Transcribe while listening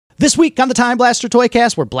This week on the Time Blaster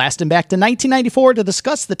Toycast, we're blasting back to 1994 to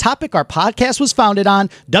discuss the topic our podcast was founded on,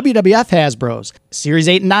 WWF Hasbros. Series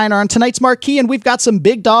 8 and 9 are on tonight's marquee, and we've got some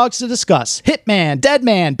big dogs to discuss. Hitman,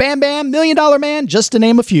 Deadman, Bam Bam, $1 Million Man, just to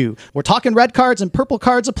name a few. We're talking red cards and purple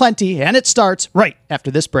cards aplenty, and it starts right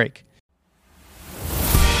after this break.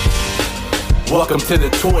 Welcome to the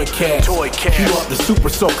Toycast. Cue up the super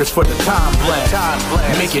soakers for the time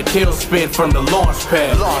blast. Make your tail spin from the launch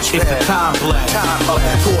pad. It's the time blast of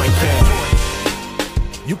the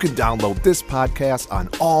Toycast. You can download this podcast on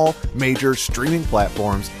all major streaming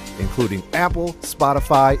platforms, including Apple,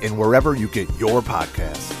 Spotify, and wherever you get your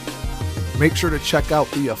podcasts. Make sure to check out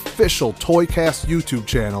the official Toycast YouTube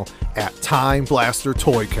channel at Time Blaster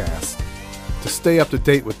Toycast. To stay up to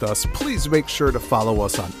date with us, please make sure to follow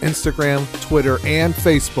us on Instagram, Twitter, and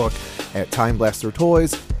Facebook at Time Blaster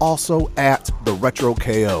Toys, also at The Retro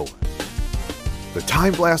KO. The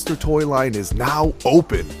Time Blaster toy line is now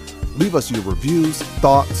open. Leave us your reviews,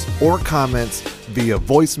 thoughts, or comments via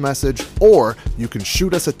voice message, or you can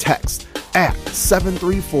shoot us a text at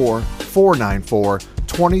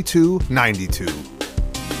 734-494-2292.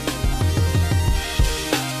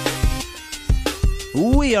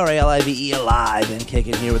 We are ALIVE alive and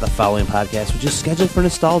kicking here with the following podcast, which is scheduled for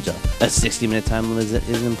nostalgia. A 60-minute time limit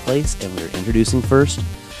is in place, and we're introducing first,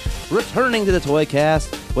 returning to the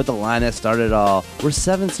Toycast with the line that started it all. We're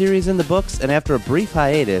 7 series in the books, and after a brief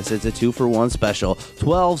hiatus, it's a 2-for-1 special.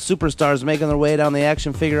 12 superstars making their way down the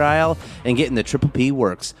action figure aisle and getting the Triple P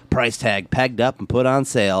works. Price tag pegged up and put on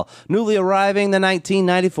sale. Newly arriving the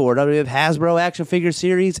 1994 WWF Hasbro Action Figure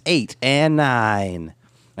Series 8 and 9.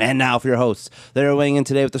 And now for your hosts. They're weighing in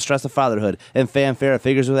today with the stress of fatherhood and fanfare of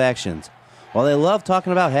figures with actions. While they love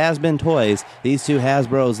talking about has-been toys, these two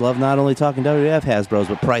Hasbros love not only talking WWF Hasbros,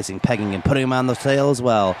 but pricing, pegging, and putting them on the sale as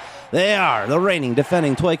well. They are the reigning,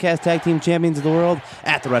 defending Toycast Tag Team Champions of the world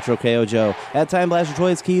at the Retro KO Joe, at Time Blaster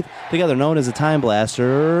Toys Keith, together known as the Time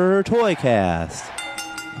Blaster Toycast.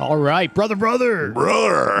 All right, brother,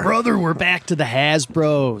 we're back to the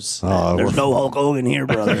Hasbros. There's no Hulk Hogan here,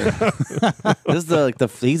 brother. This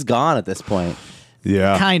is he's gone at this point.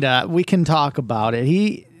 Yeah. Kinda. We can talk about it.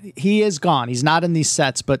 He is gone. He's not in these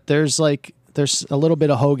sets, but there's a little bit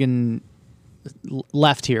of Hogan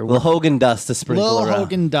left here. The Hogan dust to sprinkle around.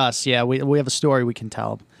 Hogan dust. Yeah, we have a story we can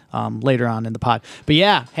tell later on in the pod. But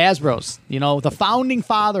yeah, Hasbros, the founding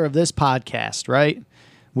father of this podcast, right?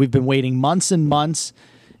 We've been waiting months and months.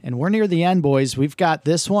 And we're near the end, boys. We've got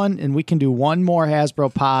this one, and we can do one more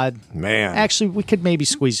Hasbro pod. Man. Actually, we could maybe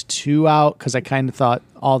squeeze 2 out, because I kind of thought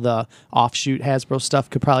all the offshoot Hasbro stuff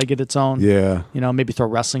could probably get its own. Yeah. Maybe throw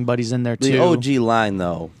Wrestling Buddies in there, too. The OG line,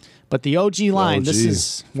 though. But the OG line, OG.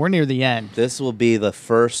 We're near the end. This will be the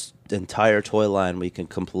first entire toy line we can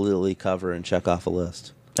completely cover and check off a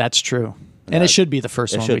list. That's true. And it should be the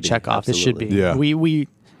first one we check off. Absolutely. It should be. Yeah.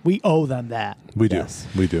 We owe them that. We do. Yes.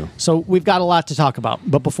 We do. So we've got a lot to talk about.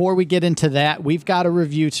 But before we get into that, we've got a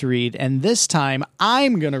review to read. And this time,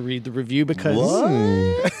 I'm going to read the review because...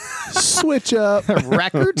 Switch up.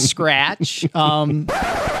 Record scratch.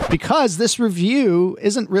 Because this review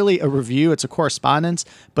isn't really a review, it's a correspondence,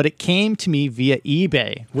 but it came to me via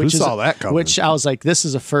eBay. Who saw that coming? Which I was like, this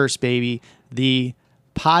is a first, baby. The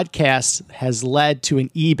podcast has led to an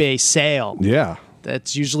eBay sale. Yeah.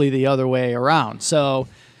 That's usually the other way around. So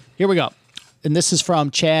here we go. And this is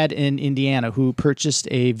from Chad in Indiana, who purchased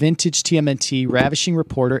a vintage TMNT Ravishing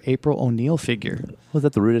Reporter April O'Neil figure. Was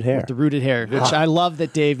that the rooted hair? The rooted hair, which I love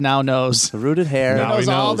that Dave now knows. The rooted hair. Now he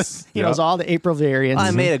knows all the April variants.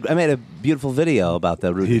 I made a beautiful video about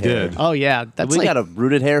the rooted hair. He did. Oh, yeah. We got a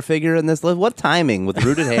rooted hair figure in this list. What timing with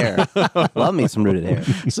rooted hair? Love me some rooted hair.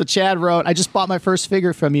 So Chad wrote, I just bought my first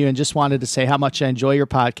figure from you and just wanted to say how much I enjoy your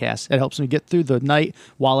podcast. It helps me get through the night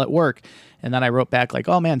while at work. And then I wrote back like,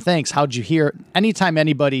 oh, man, thanks. How'd you hear? Anytime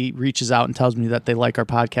anybody reaches out and tells me that they like our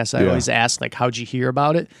podcast, I always ask, like, how'd you hear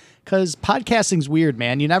about it? Because podcasting's weird,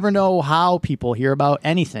 man. You never know how people hear about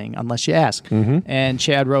anything unless you ask. Mm-hmm. And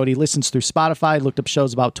Chad wrote, he listens through Spotify, looked up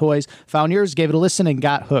shows about toys, found yours, gave it a listen, and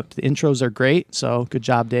got hooked. The intros are great, so good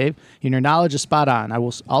job, Dave. And your knowledge is spot on. I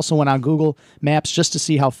also went on Google Maps just to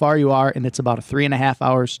see how far you are, and it's about a 3.5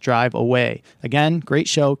 hours drive away. Again, great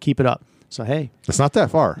show. Keep it up. So, hey. It's not that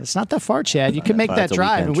far. It's not that far, Chad. You can make that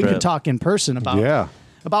drive, and we can talk in person about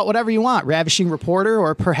whatever you want. Ravishing Reporter,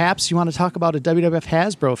 or perhaps you want to talk about a WWF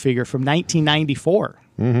Hasbro figure from 1994.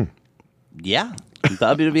 Mm-hmm. Yeah.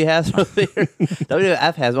 WWF Hasbro figure.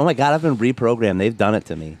 WWF Hasbro. Oh, my God. I've been reprogrammed. They've done it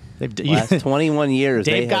to me. Last 21 years.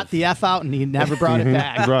 Dave got the F out, and he never brought it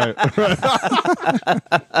back. Right.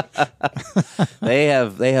 They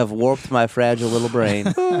have warped my fragile little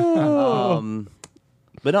brain.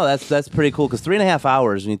 But no, that's pretty cool because 3.5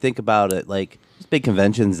 hours, when you think about it, like there's big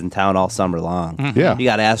conventions in town all summer long. Yeah. You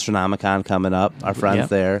got Astronomicon coming up, our friends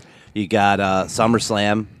there. You got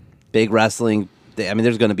SummerSlam, big wrestling. I mean,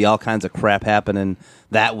 there's going to be all kinds of crap happening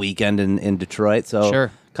that weekend in Detroit. So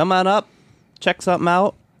come on up, check something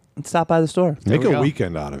out, and stop by the store. Make a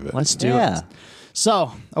weekend out of it. Let's do it.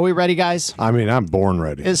 So, are we ready, guys? I mean, I'm born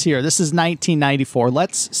ready. Is here. This is 1994.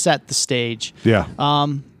 Let's set the stage. Yeah.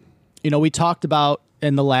 We talked about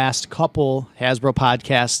in the last couple Hasbro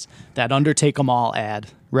podcasts that Undertake 'em all ad,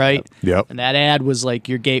 right? Yep. And that ad was like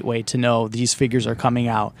your gateway to know these figures are coming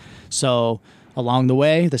out. So along the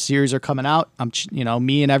way, the series are coming out.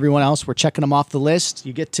 Me and everyone else, we're checking them off the list.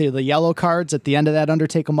 You get to the yellow cards at the end of that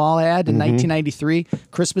Undertake 'em all ad in 1993,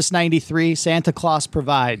 Christmas 93, Santa Claus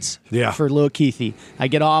provides for Lil Keithy. I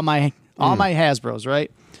get all my Hasbros, right?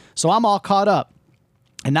 So I'm all caught up.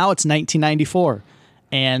 And now it's 1994.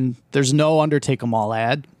 And there's no Undertake 'em all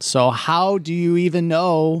ad. So how do you even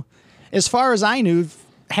know? As far as I knew,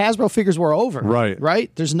 Hasbro figures were over.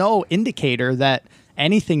 Right? There's no indicator that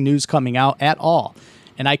anything new's coming out at all.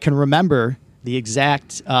 And I can remember the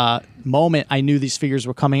exact moment I knew these figures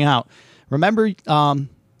were coming out. Remember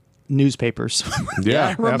newspapers.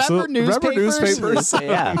 Yeah. Remember newspapers?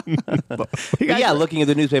 Yeah. Looking at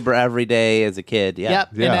the newspaper every day as a kid. Yeah. Yep.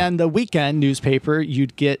 And then the weekend newspaper,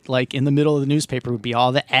 you'd get like in the middle of the newspaper would be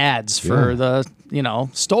all the ads for the,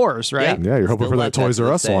 stores, right? Yeah, you're hoping Still for that Toys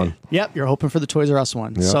R Us one. Yep, you're hoping for the Toys R Us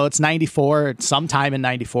one. Yep. So it's 94, it's sometime in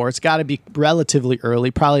 94. It's got to be relatively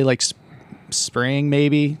early, probably like spring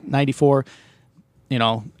maybe, 94.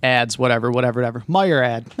 Ads, whatever. Meijer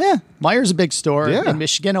ad. Meier's a big store in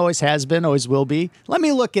Michigan, always has been, always will be. Let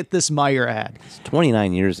me look at this Meijer ad. It's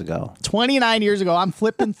 29 years ago. 29 years ago, I'm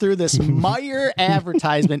flipping through this Meijer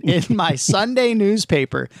advertisement in my Sunday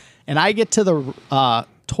newspaper, and I get to the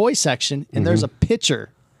toy section, and there's a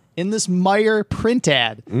picture in this Meijer print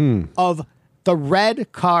ad of the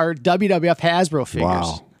red card WWF Hasbro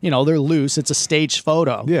figures. Wow. They're loose. It's a staged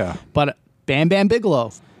photo. Yeah. But Bam Bam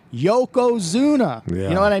Bigelow, Yokozuna. Yeah.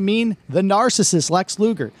 You know what I mean? The narcissist, Lex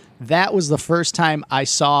Luger. That was the first time I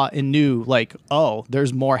saw and knew, like, oh,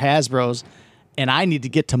 there's more Hasbros, and I need to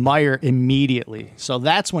get to Meijer immediately. So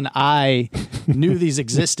that's when I knew these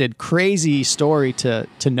existed. Crazy story to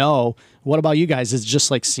know. What about you guys? Is it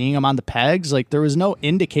just like seeing them on the pegs? Like there was no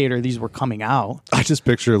indicator these were coming out. I just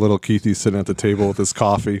picture little Keithy sitting at the table with his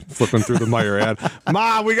coffee, flipping through the Meijer ad.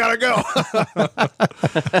 Ma, we gotta go.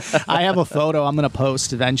 I have a photo I'm gonna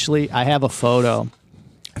post eventually. I have a photo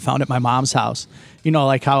I found at my mom's house.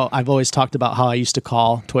 Like how I've always talked about how I used to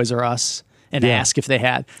call Toys R Us and ask if they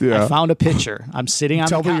had. I found a picture. I'm sitting on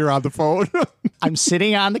Tell me you're on the phone. I'm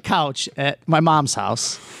sitting on the couch at my mom's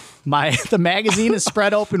house. The magazine is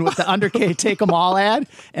spread open with the Undertake 'em all ad,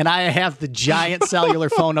 and I have the giant cellular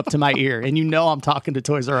phone up to my ear, and I'm talking to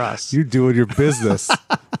Toys R Us. You're doing your business.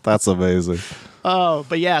 That's amazing. Oh,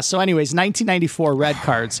 but yeah. So, anyways, 1994 red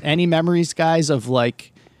cards. Any memories, guys, of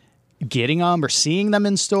like getting them or seeing them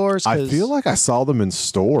in stores? I feel like I saw them in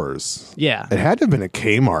stores. Yeah, it had to have been at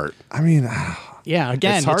Kmart. I mean. Yeah,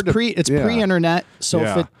 again, it's pre-internet,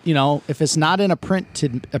 so if it's not in a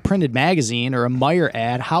printed magazine or a Meijer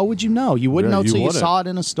ad, how would you know? You wouldn't know until you saw it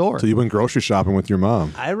in a store. So you went grocery shopping with your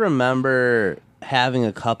mom. I remember having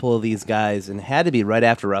a couple of these guys, and it had to be right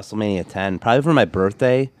after WrestleMania 10, probably for my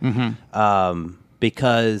birthday,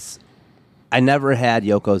 because I never had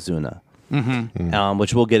Yokozuna,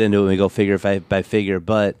 which we'll get into when we go figure by figure,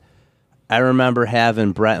 but I remember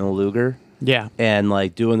having Brett and Luger. Yeah. And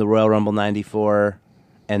like doing the Royal Rumble 94.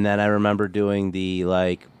 And then I remember doing the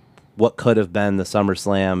like what could have been the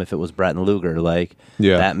SummerSlam if it was Brett and Luger, like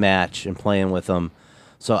that match and playing with them.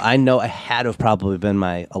 So I know I had to have probably been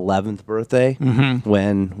my 11th birthday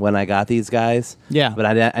when I got these guys. Yeah. But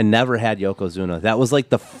I never had Yokozuna. That was like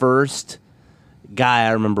the first guy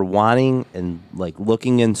I remember wanting and like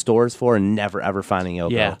looking in stores for and never ever finding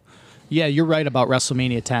Yoko. Yeah. Yeah, you're right about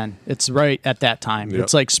WrestleMania 10. It's right at that time. Yep.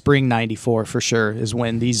 It's like spring 94 for sure is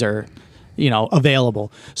when these are,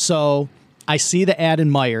 available. So I see the ad in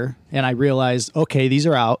Meijer, and I realized, okay, these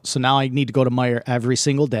are out. So now I need to go to Meijer every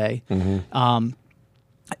single day. And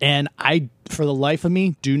I, for the life of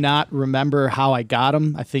me, do not remember how I got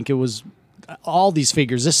them. I think it was all these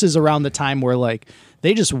figures. This is around the time where like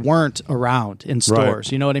they just weren't around in stores.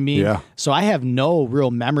 Right. You know what I mean? Yeah. So I have no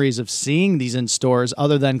real memories of seeing these in stores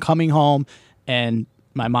other than coming home and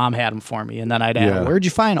my mom had them for me. And then I'd ask, where'd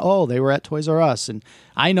you find them? Oh, they were at Toys R Us. And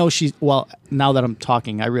I know now that I'm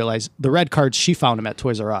talking, I realize the red cards, she found them at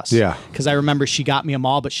Toys R Us. Yeah. Because I remember she got me them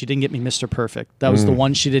all, but she didn't get me Mr. Perfect. That was the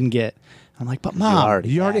one she didn't get. I'm like, but Mom,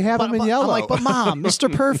 You already have him in yellow. I'm like, but Mom,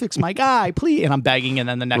 Mr. Perfect's my guy, please. And I'm begging, and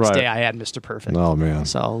then the next Right. day I had Mr. Perfect. Oh, man.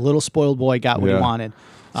 So little spoiled boy got what he Yeah. wanted.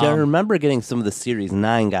 See, I remember getting some of the Series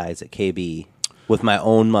 9 guys at KB with my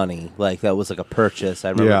own money. Like, that was like a purchase. I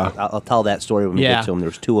remember. Yeah. I'll tell that story when we Yeah. get to them.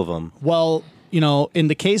 There's 2 of them. Well, in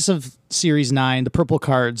the case of Series 9, the purple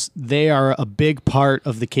cards, they are a big part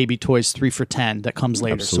of the KB Toys 3 for $10 that comes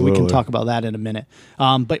later. So we can Absolutely. talk about that in a minute.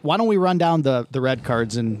 But why don't we run down the red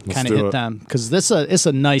cards and kind of do hit it. them? Because it's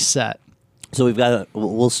a nice set. So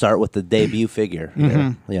we'll start with the debut figure.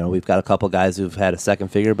 Here. We've got a couple guys who've had a second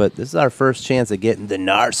figure, but this is our first chance at getting the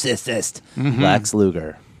narcissist, Lex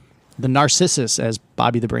Luger. The Narcissus, as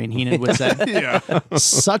Bobby the Brain Heenan would say. Yeah.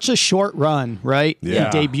 Such a short run, right? Yeah.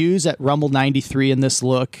 He debuts at Rumble 93 in this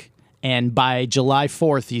look, and by July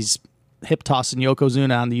 4th, he's hip tossing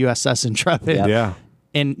Yokozuna on the USS Intrepid. Yep. Yeah.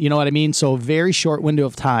 And you know what I mean? So a very short window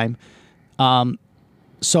of time.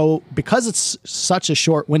 So because it's such a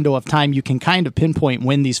short window of time, you can kind of pinpoint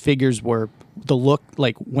when these figures were the look,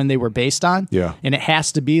 like when they were based on. Yeah. And it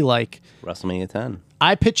has to be like, WrestleMania 10.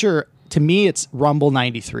 I picture, to me, it's Rumble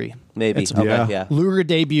 93. Maybe. It's- Okay, Yeah. yeah. Luger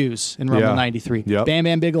debuts in Rumble Yeah. 93. Yep. Bam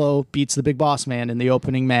Bam Bigelow beats the Big Boss Man in the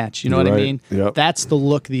opening match. You know You're what I right. mean? Yep. That's the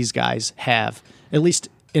look these guys have. At least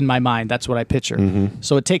in my mind, that's what I picture.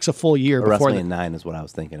 So it takes a full year Or before WrestleMania 9 is what I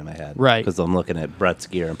was thinking in my head. Right. Because I'm looking at Brett's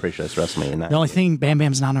gear. I'm pretty sure it's WrestleMania 9. the only thing, Bam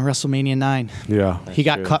Bam's not on WrestleMania 9. Yeah. He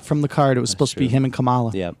got true. cut from the card. It was supposed to be him and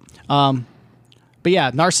Kamala. Yep. But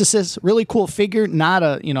yeah, Narcissus, really cool figure. Not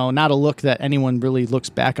a look that anyone really looks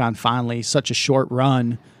back on fondly. Such a short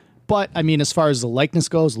run. But, I mean, as far as the likeness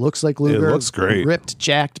goes, looks like Luger. looks great. Ripped,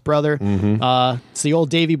 jacked brother. It's the old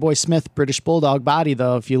Davey Boy Smith British Bulldog body,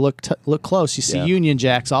 though. If you look close, you see Yeah. Union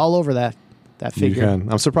Jacks all over that You figure. can.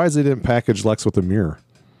 I'm surprised they didn't package Lex with a mirror.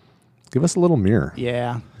 Give us a little mirror.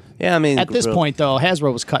 Yeah. Yeah, I mean. At this point, though,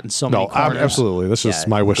 Hasbro was cutting so many No, corners. absolutely. That's just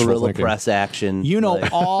my wishful guerrilla thinking. press action. You know,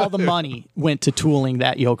 like- all the money went to tooling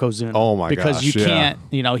that Yokozuna. Oh, my because gosh, you yeah.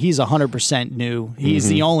 can't, he's 100% new. He's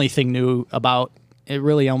the only thing new about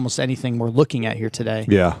really almost anything we're looking at here today.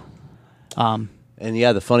 Yeah. And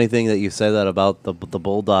yeah, the funny thing that you say that about the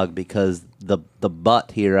Bulldog, because the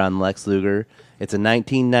butt here on Lex Luger, it's a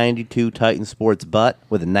 1992 Titan Sports butt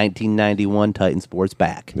with a 1991 Titan Sports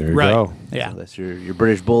back. There you Right. go. Yeah. So that's your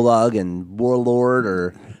British Bulldog and Warlord,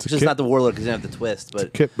 or it's just kit- not the Warlord because you don't have the twist,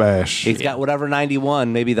 but Kit bash. he's got whatever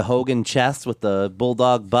 91, maybe the Hogan chest with the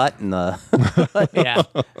Bulldog butt and the Yeah.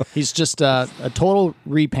 He's just a total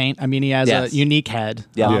repaint. I mean, he has Yes. a unique head.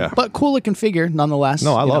 Yeah. Yeah. But cool looking figure nonetheless.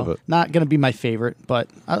 No, I love it. Not going to be my favorite, but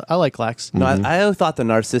I like Lex. No, I always thought the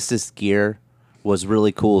Narcissus gear was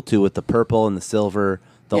really cool too, with the purple and the silver,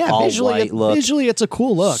 the all white look. Visually, it's a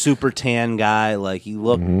cool look. Super tan guy, like he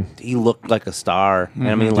looked like a star. And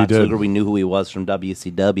I mean, Lex did. Luger, we knew who he was from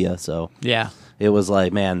WCW, so Yeah. it was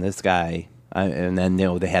like, man, this guy. And then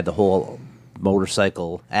they had the whole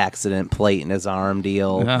motorcycle accident plate in his arm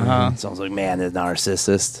deal. So I was like, man, the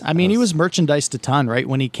Narcissist. I mean, he was merchandised a ton, right,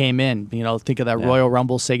 when he came in. Think of that Royal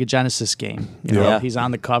Rumble Sega Genesis game. You know, Yeah. he's on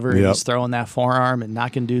the cover, Yep. he's throwing that forearm and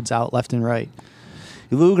knocking dudes out left and right.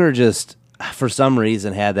 Luger just, for some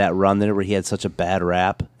reason, had that run there where he had such a bad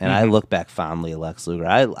rap, and I look back fondly at Lex Luger.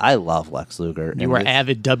 I love Lex Luger. You were an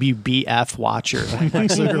avid WBF watcher.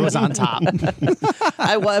 Lex Luger was on top.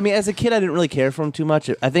 I mean, as a kid, I didn't really care for him too much.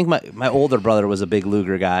 I think my older brother was a big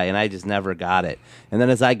Luger guy, and I just never got it. And then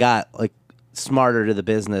as I got smarter to the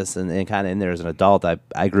business and kind of in there as an adult,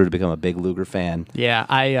 I grew to become a big Luger fan. Yeah,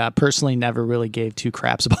 I personally never really gave two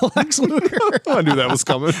craps about Lex Luger. I knew that was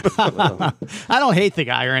coming. I don't hate the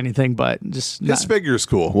guy or anything, but just His figure's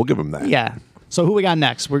cool. We'll give him that. yeah. So who we got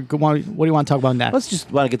next? What do you want to talk about next? Let's just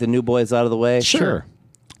want to get the new boys out of the way. Sure.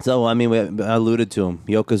 So, I mean, we alluded to him,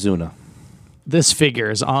 Yokozuna. This figure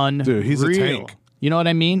is unreal. Dude, he's a tank. You know what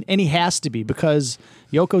I mean? And he has to be, because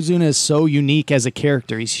Yokozuna is so unique as a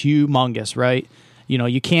character. He's humongous, right?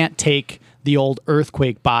 You can't take the old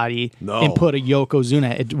Earthquake body and put a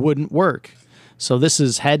Yokozuna. It wouldn't work. So this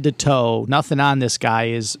is head to toe. Nothing on this guy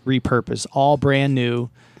is repurposed. All brand new.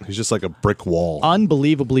 He's just like a brick wall.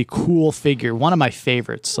 Unbelievably cool figure. One of my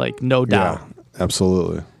favorites, no doubt. Yeah,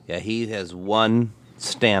 absolutely. Yeah, he has one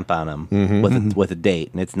stamp on him with a date,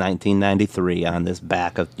 and it's 1993 on this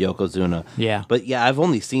back of Yokozuna. Yeah. But yeah, I've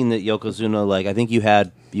only seen that Yokozuna. I think you've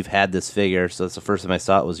had this figure, so that's the first time I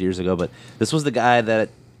saw it was years ago. But this was the guy that,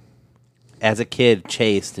 as a kid,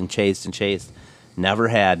 chased and chased and chased, never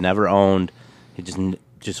owned. He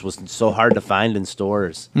just was so hard to find in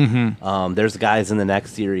stores. There's guys in the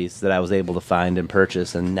next series that I was able to find and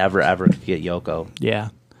purchase, and never ever could get Yoko. Yeah.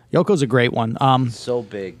 Yoko's a great one. So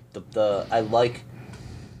big. I like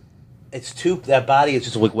That body is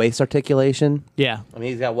just like waist articulation. Yeah. I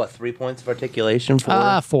mean, he's got what, 3 points of articulation?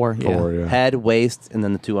 Four. 4. Yeah. 4, yeah. Head, waist, and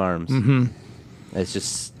then the 2 arms. Mm-hmm. It's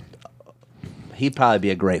just. He'd probably be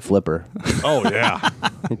a great flipper. Oh, yeah.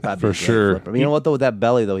 He'd probably For be a great sure. flipper. You know what though? With that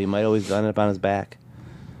belly though, he might always end up on his back.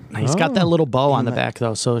 He's got that little bow on the back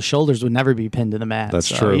though, so his shoulders would never be pinned to the mat. That's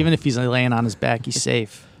so true. Even if he's laying on his back, he's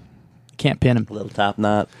safe. Can't pin him. A little top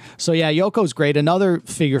knot. So yeah, Yoko's great. Another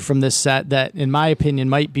figure from this set that, in my opinion,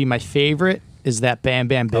 might be my favorite is that Bam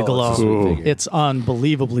Bam Bigelow. it's a sweet figure. It's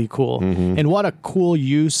unbelievably cool, and what a cool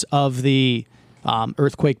use of the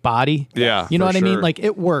earthquake body. Yeah, you know for what I mean. sure. Like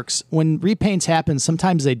it works when repaints happen.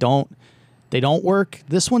 Sometimes they don't work.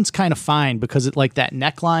 This one's kind of fine because it like that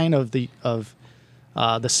neckline of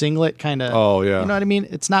the singlet kind of. Oh, yeah. You know what I mean?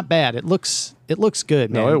 It's not bad. It looks good,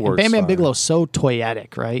 man. No, it And works Bam Bam fine. Bigelow's so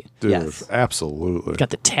toyetic, right? Dude, Yes. absolutely. Got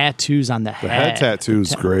the tattoos on the head. The head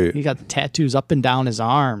tattoo's great. He got the tattoos up and down his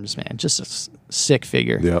arms, man. Just a sick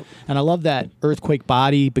figure. Yep. And I love that earthquake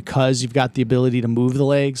body because you've got the ability to move the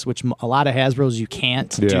legs, which a lot of Hasbros you can't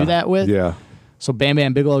do that with. Yeah. So Bam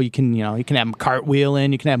Bam Bigelow, you can have him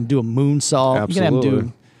cartwheeling, you can have him do a moonsault, you can have him Absolutely.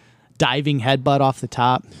 do diving headbutt off the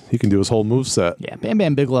top. He can do his whole moveset. Yeah, Bam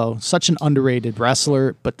Bam Bigelow, such an underrated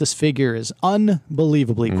wrestler, but this figure is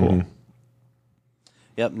unbelievably cool.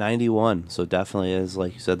 Yep, 91. So definitely is,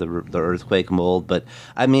 like you said, the earthquake mold. But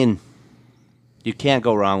I mean, you can't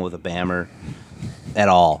go wrong with a Bammer at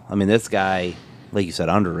all. I mean, this guy, like you said,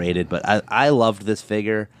 underrated. But I loved this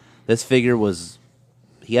figure. This figure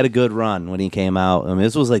he had a good run when he came out. I mean,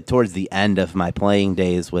 this was like towards the end of my playing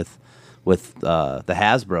days with the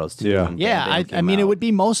Hasbros too. Yeah. when Yeah, Bam Bam I came mean, it out. would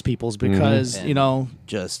be most people's because, And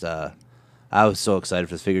just I was so excited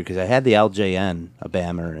for this figure because I had the LJN, a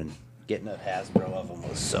Bammer, and getting a Hasbro of him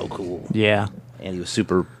was so cool. yeah. And he was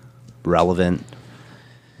super relevant.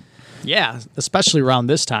 Yeah, especially around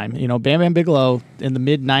this time. Bam Bam Bigelow in the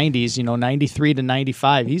mid 90s, 93 to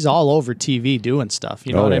 95, he's all over TV doing stuff.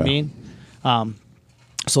 You know Oh, what I yeah. mean?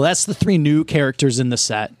 So that's the 3 new characters in the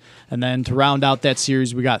set. And then to round out that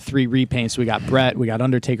series, we got 3 repaints. We got Brett, we got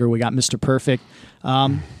Undertaker, we got Mr. Perfect.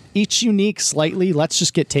 Each unique slightly. Let's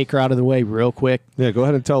just get Taker out of the way real quick. Yeah, go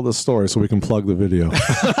ahead and tell the story so we can plug the video.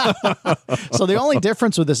 So the only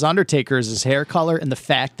difference with this Undertaker is his hair color and the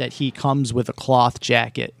fact that he comes with a cloth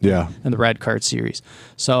jacket. Yeah. In the red card series.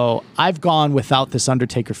 So I've gone without this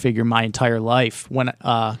Undertaker figure my entire life.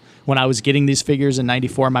 When I was getting these figures in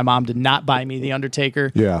 '94, my mom did not buy me the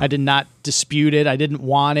Undertaker. Yeah. I did not dispute it. I didn't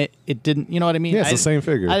want it. It didn't. You know what I mean? Yeah, it's the same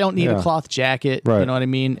figure. I don't need a Yeah. cloth jacket. Right. You know what I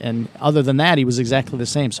mean? And other than that, he was exactly the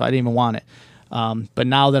same. So I didn't even want it. But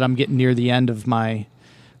now that I'm getting near the end of my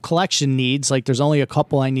collection needs, like there's only a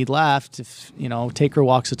couple I need left. If Taker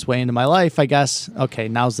walks its way into my life, I guess okay,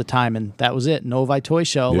 now's the time. And that was it. Novi Toy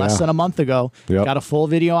Show less Yeah. than a month ago. Yep. Got a full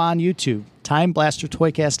video on YouTube. Time Blaster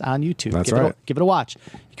Toycast on YouTube. That's give right. Give it a watch.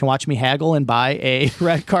 You can watch me haggle and buy a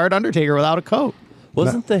red card Undertaker without a coat.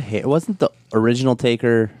 Wasn't the original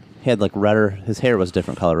Taker, he had like redder, his hair was a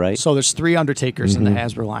different color, right? So there's 3 Undertakers in the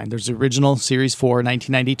Hasbro line. There's the original Series 4,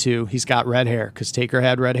 1992. He's got red hair because Taker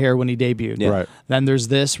had red hair when he debuted. Yeah. Right. Then there's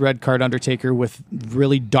this red card Undertaker with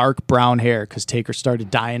really dark brown hair because Taker started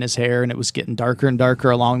dyeing his hair and it was getting darker and darker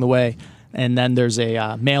along the way. And then there's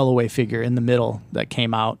a mail-away figure in the middle that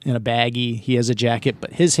came out in a baggie. He has a jacket,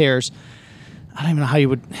 but his hair's, I don't even know how you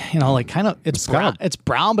would, like kind of, it's brown, it's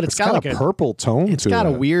brown, but it's got like a purple tone It's to got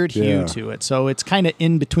a it. weird hue Yeah. to it. So it's kind of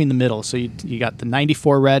in between the middle. So you got the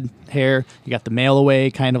 94 red hair, you got the mail-away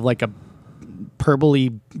kind of like a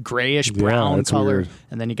purpley grayish brown it's color, weird.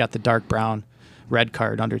 and then you got the dark brown red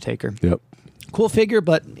card Undertaker. Yep. Cool figure,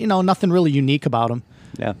 but nothing really unique about him.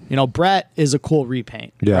 Yeah. Brett is a cool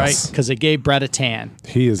repaint, Yes. right? Because it gave Brett a tan.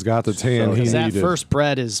 He has got the tan he Because that needed. first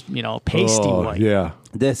Brett is, pasty white. Yeah.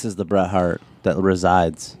 This is the Bret Hart that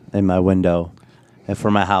resides in my window and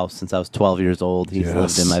for my house since I was 12 years old. He's Yes.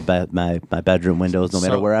 lived in my bedroom windows no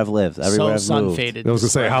matter where I've lived, everywhere so I've moved. sun-faded. I was going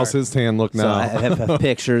to say, Bret how's Hart. his tan look So now? I have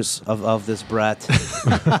pictures of this Brett.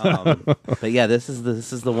 But yeah, this is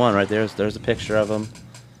the one right there. There's a picture of him.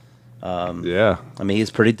 yeah. I mean, he's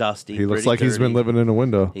pretty dusty. He looks pretty like he's been dirty. living in a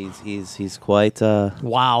window. He's quite.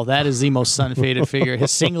 Wow, that is the most sun-faded figure.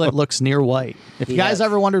 His singlet looks near white. If you guys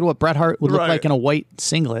ever wondered what Bret Hart would look Right. like in a white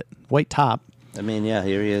singlet, white top, I mean, yeah,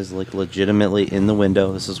 here he is, like legitimately in the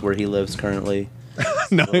window. This is where he lives currently.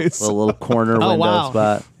 Nice. Little corner oh window wow,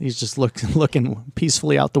 spot. he's just looking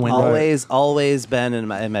peacefully out the window. Always been in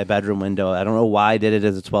my bedroom window. I don't know why I did it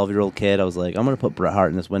as a 12-year-old kid. I was like, I'm gonna put Bret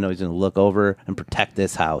Hart in this window. He's gonna look over and protect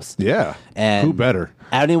this house. Yeah. And who better?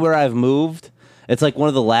 Anywhere I've moved, it's like one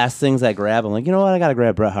of the last things I grab. I'm like, you know what? I gotta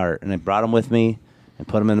grab Bret Hart, and I brought him with me. and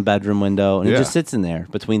put him in a bedroom window, and he just sits in there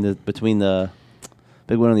between the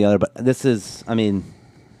big one and the other. But this is, I mean,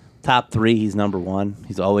 top 3. He's number 1.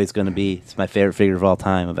 He's always going to be. It's my favorite figure of all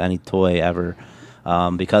time of any toy ever,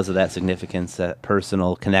 because of that significance, that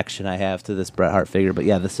personal connection I have to this Bret Hart figure. But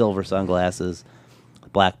yeah, the silver sunglasses, the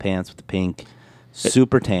black pants with the pink.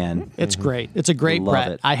 Super tan. It's great. It's a great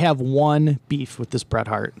Bret. I have one beef with this Bret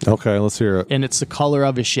Hart. Okay, let's hear it. And it's the color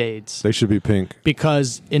of his shades. They should be pink.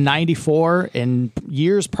 Because in 94 and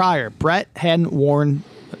years prior, Bret hadn't worn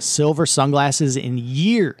silver sunglasses in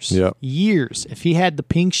years. Yep. Years. If he had the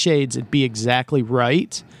pink shades, it'd be exactly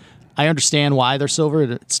right. I understand why they're silver.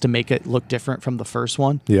 It's to make it look different from the first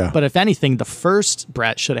one. Yeah. But if anything, the first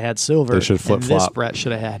Bret should have had silver. They should flip-flop. And this Bret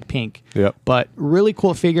should have had pink. Yep. But really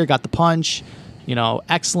cool figure. Got the punch.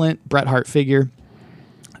 Excellent Bret Hart figure.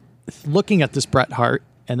 Looking at this Bret Hart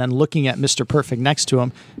and then looking at Mr. Perfect next to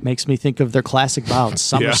him makes me think of their classic bouts.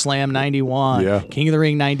 SummerSlam 91, King of the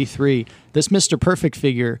Ring 93. This Mr. Perfect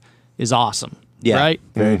figure is awesome. Yeah, right?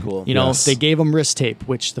 Very cool. They gave him wrist tape,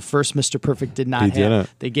 which the first Mr. Perfect did not have.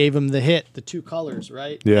 Didn't. They gave him the hit, the 2 colors,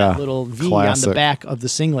 right? Yeah. That little V Classic. on the back of the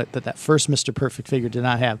singlet that first Mr. Perfect figure did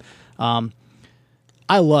not have.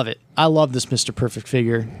 I love it. I love this Mr. Perfect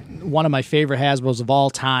figure. One of my favorite Hasbros of all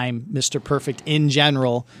time, Mr. Perfect in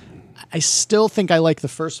general. I still think I like the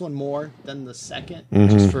first one more than the second,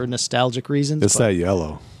 just for nostalgic reasons. It's that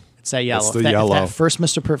yellow. It's that yellow. It's the if that, yellow. If that first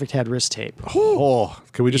Mr. Perfect had wrist tape. Oh,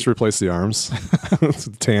 can we just replace the arms?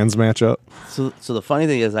 The tans match up. So the funny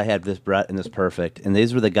thing is, I had this Bret and this Perfect, and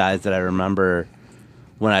these were the guys that I remember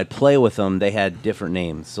when I'd play with them. They had different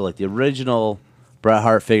names. So like the original Bret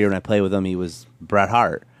Hart figure, when I played with him, he was Bret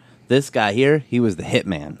Hart. This guy here, he was the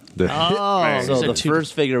Hitman. So the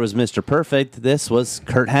first figure was Mr. Perfect. This was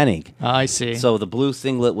Kurt Hennig. I see. So the blue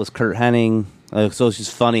singlet was Kurt Hennig. So it's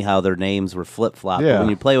just funny how their names were flip-flopped. Yeah. But when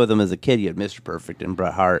you play with them as a kid, you had Mr. Perfect and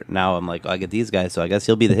Bret Hart. Now I'm like, I get these guys, so I guess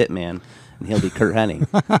he'll be the Hitman, and he'll be Kurt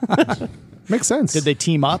Hennig. Makes sense. Did they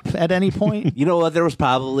team up at any point? You know what? There was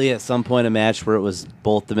probably at some point a match where it was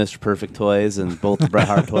both the Mr. Perfect toys and both the Bret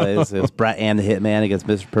Hart toys. It was Bret and the Hitman against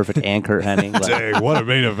Mr. Perfect and Kurt Hennig. Dang, what a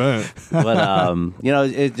main event. But,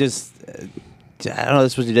 it just, I don't know,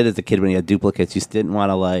 that's what you did as a kid when you had duplicates. You just didn't want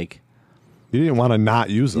to, You didn't want to not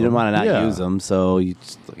use them. You didn't want to not use them, so you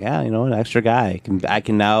just, an extra guy. I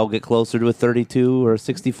can now get closer to a 32 or a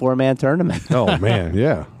 64-man tournament. Oh, man,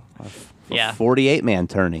 yeah. 48-man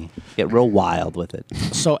tourney. Get real wild with it.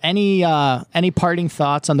 So any parting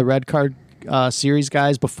thoughts on the red card series,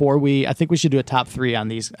 guys, before I think we should do a top 3 on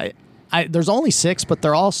these. There's only 6, but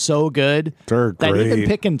they're all so good. They're that great. even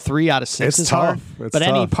picking 3 out of 6 It's is tough. hard. It's but tough.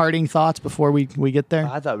 any parting thoughts before we get there?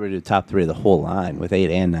 I thought we were going to do top 3 of the whole line with 8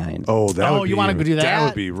 and 9. Oh, that would be, you want to do that? That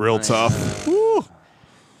would be real tough. Woo.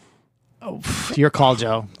 Your call,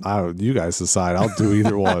 Joe. You guys decide. I'll do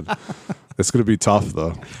either one. It's going to be tough,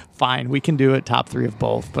 though. Fine, we can do it top 3 of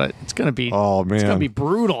both, but it's going to be Oh, man. it's going to be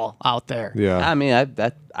brutal out there. Yeah. I mean,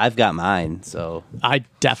 I've got mine, so. I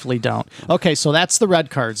definitely don't. Okay, so that's the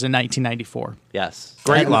red cards in 1994. Yes.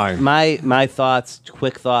 Great line. My thoughts,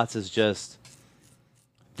 quick thoughts, is just,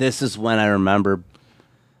 this is when I remember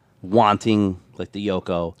wanting, the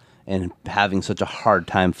Yoko, and having such a hard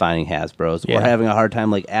time finding Hasbros, or having a hard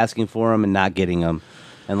time, asking for them and not getting them.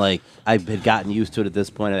 And, I had gotten used to it at this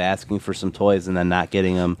point of asking for some toys and then not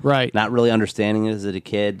getting them. Right. Not really understanding it as a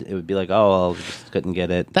kid. It would be I just couldn't get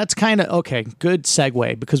it. That's kind of, okay, good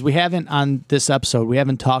segue, because we haven't, on this episode, we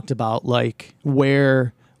haven't talked about,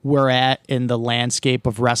 where we're at in the landscape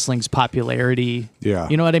of wrestling's popularity. Yeah.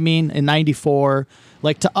 You know what I mean? In 94,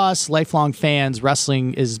 to us, lifelong fans,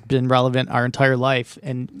 wrestling has been relevant our entire life,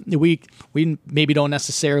 and we maybe don't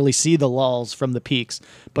necessarily see the lulls from the peaks,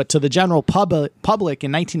 but to the general public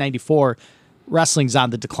in 1994, wrestling's on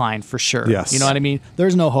the decline for sure. Yes. You know what I mean?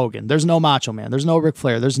 There's no Hogan, there's no Macho Man, there's no Ric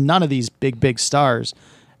Flair, there's none of these big stars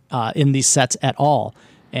in these sets at all.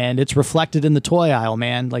 And it's reflected in the toy aisle,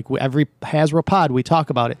 man. Every Hasbro pod, we talk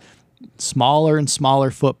about it. Smaller and smaller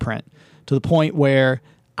footprint, to the point where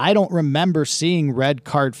I don't remember seeing red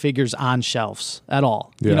card figures on shelves at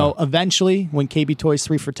all. Yeah. Eventually, when KB Toys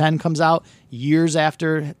 3 for $10 comes out, years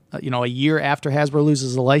after, a year after Hasbro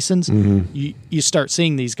loses the license, you start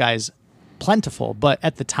seeing these guys plentiful. But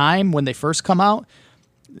at the time when they first come out,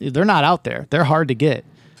 they're not out there. They're hard to get.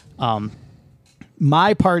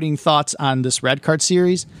 My parting thoughts on this red card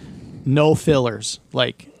series, no fillers.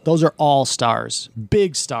 Those are all stars,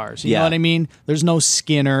 big stars. You know what I mean? There's no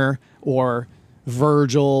Skinner or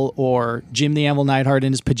Virgil or Jim the Anvil Neidhart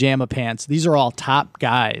in his pajama pants. These are all top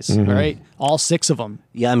guys, right? All 6 of them.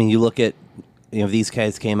 Yeah, I mean, you look at, these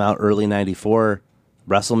guys came out early 94,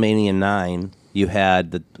 WrestleMania 9, You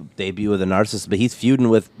had the debut of the Narcissist, but he's feuding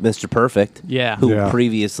with Mr. Perfect, Yeah. who Yeah.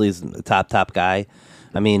 previously is a top guy.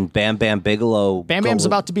 I mean, Bam Bam Bigelow. Bam Bam's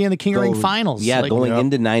about to be in the King of Ring finals. Yeah, Like, going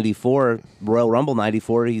into 94, Royal Rumble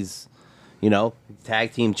 94, he's,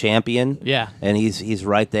 tag team champion. Yeah. And he's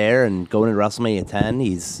right there, and going into WrestleMania 10,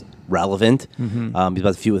 he's relevant. Mm-hmm. He's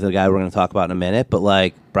about to feud with a guy we're going to talk about in a minute, but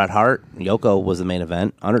like Bret Hart, Yoko was the main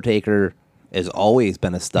event. Undertaker has always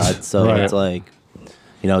been a stud, so Right. it's like,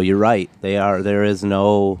 you're right. There is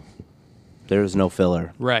no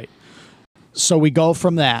filler. Right. So we go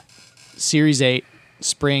from that Series 8,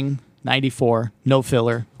 Spring 94, no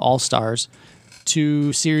filler, All Stars,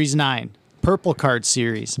 to Series 9, Purple Card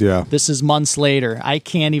Series. Yeah. This is months later. I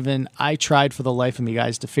tried for the life of me,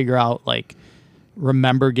 guys, to figure out,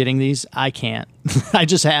 remember getting these. I can't. I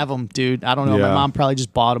just have them, dude. I don't know. My Yeah. mom probably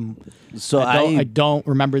just bought them. So I don't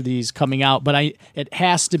remember these coming out, but it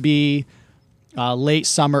has to be late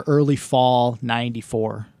summer, early fall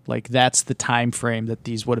 94. Like, that's the time frame that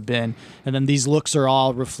these would have been. And then these looks are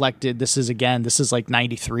all reflected. This is like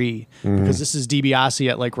 93 because this is DiBiase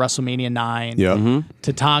at like WrestleMania 9. Yeah.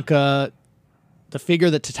 Tatanka, the figure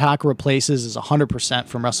that Tatanka replaces is 100%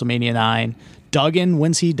 from WrestleMania 9. Duggan,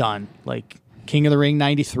 when's he done? Like King of the Ring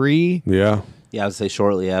 93? Yeah. Yeah, I would say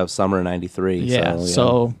shortly. Summer '93. Yeah.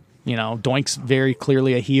 So, Doink's very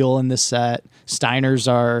clearly a heel in this set. Steiners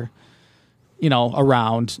are,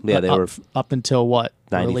 around. Yeah, they were up until what?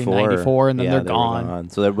 94. Early 94, and then Yeah, they're they were gone.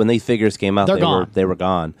 So when these figures came out, They're gone. They were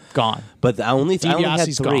gone. Gone. But I only had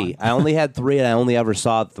DiBiase's three. gone. I only had three, and I only ever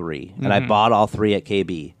saw three. And I bought all three at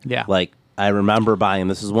KB. Yeah. Like, I remember buying them.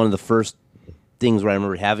 This is one of the first things where I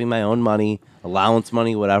remember having my own money, allowance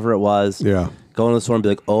money, whatever it was. Yeah. Going to the store and be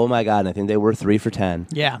like, oh my God. And I think they were 3 for $10.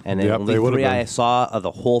 Yeah. And then Yep, only they would've three been. I saw of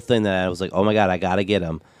the whole thing that I was like, oh my God, I got to get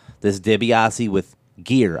them. This DiBiase with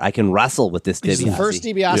gear. I can wrestle with this He's DiBiase. the first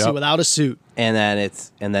DiBiase Yep. without a suit. And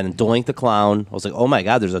then Doink the Clown. I was like, oh my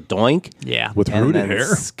God, there's a Doink? Yeah. With And rooted then hair.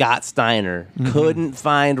 Scott Steiner. Couldn't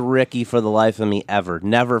find Ricky for the life of me ever.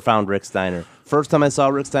 Never found Rick Steiner. First time I saw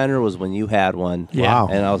Rick Steiner was when you had one. Yeah. Wow.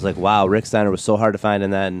 And I was like, wow, Rick Steiner was so hard to find.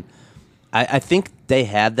 And then I think they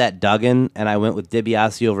had that Duggan, and I went with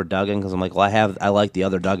DiBiase over Duggan because I'm like, well, I like the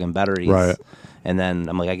other Duggan better. Right. And then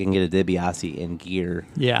I'm like, I can get a DiBiase in gear.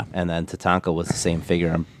 Yeah. And then Tatanka was the same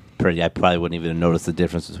figure. I probably wouldn't even notice the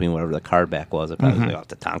difference between whatever the card back was. I probably was like,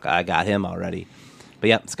 oh, Tatanka, I got him already. But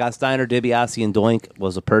yeah, Scott Steiner, DiBiase, and Doink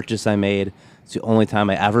was a purchase I made. It's the only time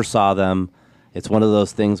I ever saw them. It's one of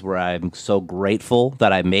those things where I'm so grateful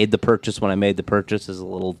that I made the purchase when I made the purchase as a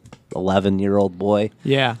little 11-year-old boy.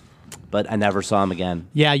 Yeah. But I never saw him again.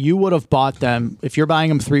 Yeah, you would have bought them if you're buying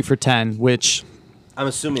them 3 for $10, which I'm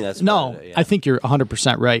assuming that's no, what it- yeah. I think you're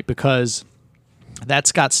 100% right because that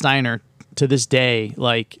Scott Steiner to this day,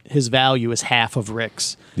 like his value is half of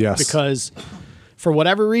Rick's. Yes. Because for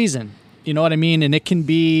whatever reason, you know what I mean? And it can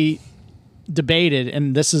be debated,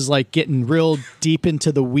 and this is like getting real deep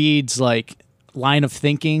into the weeds, like line of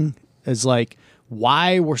thinking is like,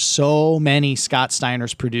 why were so many Scott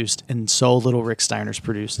Steiners produced and so little Rick Steiners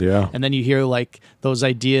produced? Yeah. And then you hear like those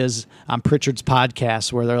ideas on Pritchard's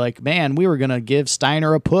podcast where they're like, man, we were going to give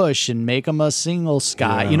Steiner a push and make him a single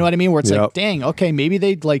Scott. Yeah. You know what I mean? Where it's like, Yep. dang, okay, maybe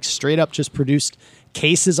they like straight up just produced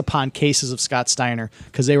cases upon cases of Scott Steiner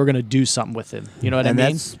because they were going to do something with him. You know what and I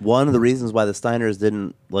mean? that's one of the reasons why the Steiners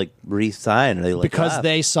didn't like re-sign. They like Because left.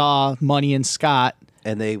 they saw money in Scott.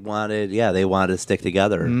 And they wanted to stick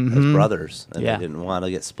together as brothers, and Yeah. they didn't want to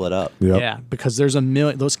get split up. Yep. Yeah, because there's a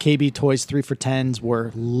million. Those KB Toys 3 for $10s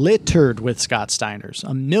were littered with Scott Steiners,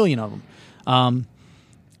 a million of them.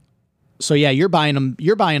 So yeah, you're buying them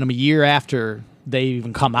a year after they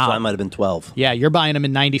even come out. So I might have been 12. Yeah, you're buying them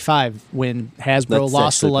in '95 when Hasbro That's lost the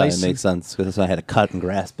actually probably license. makes sense because I had a cut and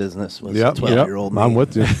grass business. Was Yep. a 12-year-old. I'm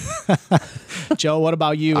with you. Joe, what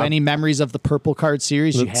about you? Any memories of the Purple Card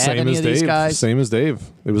series? You had Same any as of these Dave. guys? Same as Dave.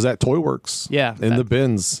 It was at Toy Works. Yeah, In that- the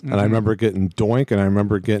bins. And I remember getting Doink and I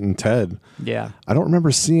remember getting Ted. Yeah, I don't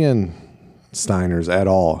remember seeing Steiners at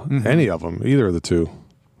all. Any of them. Either of the two.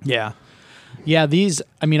 yeah. Yeah, these,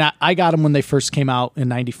 I mean, I got them when they first came out in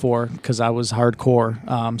 '94 because I was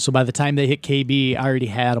hardcore. So by the time they hit KB, I already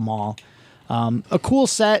had them all. A cool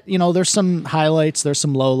set. You know, there's some highlights, there's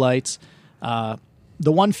some lowlights.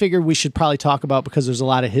 The one figure we should probably talk about because there's a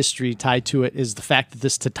lot of history tied to it is the fact that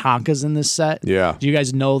this Tatanka's in this set. Yeah. Do you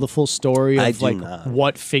guys know the full story I of do like not.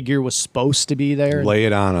 what figure was supposed to be there? Lay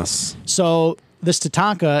it on us. So this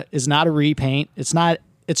Tatanka is not a repaint.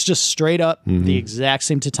 It's just straight up the exact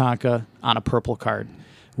same Tatanka on a purple card,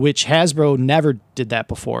 which Hasbro never did that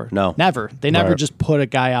before. No. Never. They never Right. just put a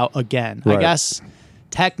guy out again. I Right. guess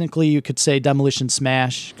technically you could say Demolition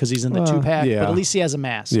Smash because he's in the 2-pack, yeah. but at least he has a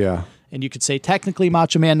mask. Yeah. and you could say technically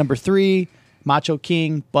Macho Man #3, Macho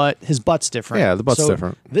King, but his butt's different. Yeah, the butt's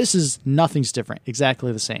different. This is nothing's different,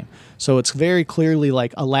 exactly the same. So it's very clearly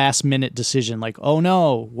like a last minute decision. Like, oh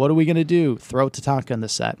no, what are we gonna do? Throw Tatanka in the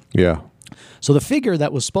set. Yeah. So the figure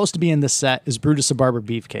that was supposed to be in this set is Brutus the Barber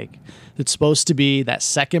Beefcake. It's supposed to be that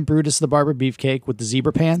second Brutus the Barber Beefcake with the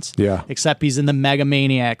zebra pants. Yeah. Except he's in the Mega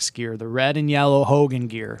Maniacs gear, the red and yellow Hogan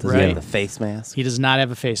gear. Does right? he have the face mask? He does not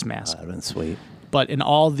have a face mask. That would have been sweet. But in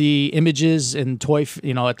all the images and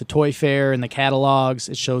at the toy fair and the catalogs,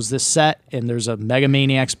 it shows this set, and there's a Mega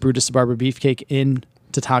Maniacs Brutus the Barber Beefcake in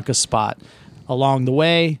Tatanka's spot. Along the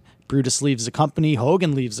way, Brutus leaves the company,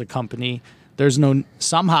 Hogan leaves the company.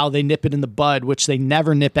 Somehow they nip it in the bud, which they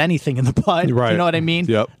never nip anything in the bud. Right. You know what I mean?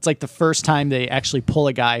 Yep. It's like the first time they actually pull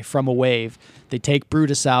a guy from a wave. They take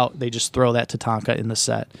Brutus out, they just throw that Tatanka in the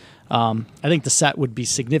set. I think the set would be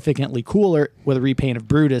significantly cooler with a repaint of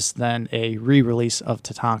Brutus than a re-release of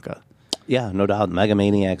Tatanka. Yeah, no doubt. Mega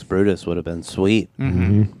Maniacs Brutus would have been sweet.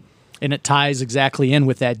 And it ties exactly in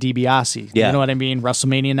with that DiBiase. Yeah. You know what I mean?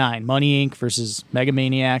 WrestleMania 9, Money Inc. versus Mega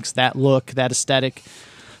Maniacs, that look, that aesthetic.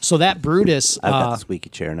 So that Brutus... I've got the squeaky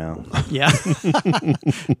chair now. Yeah.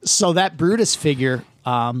 So that Brutus figure,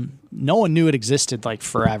 no one knew it existed like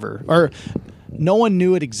forever. Or no one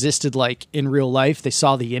knew it existed like in real life. They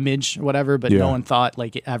saw the image or whatever, but no one thought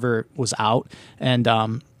like it ever was out.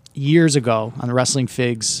 And years ago on the Wrestling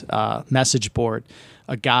Figs message board,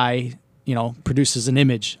 a guy... produces an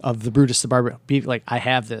image of the Brutus the Barber. Like, I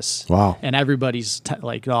have this. Wow. And everybody's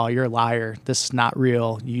like, oh, you're a liar. This is not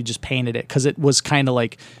real. You just painted it. Because it was kind of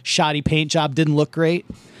like shoddy paint job, didn't look great.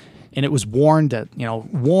 And it was worn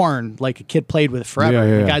like a kid played with it forever. Yeah,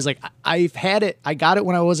 yeah, The yeah. guy's like, I've had it. I got it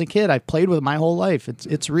when I was a kid. I've played with it my whole life.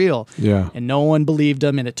 It's real. Yeah. And no one believed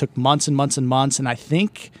him. And it took months and months and months. And I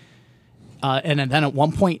think... and then at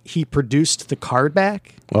one point he produced the card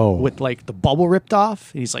back with like the bubble ripped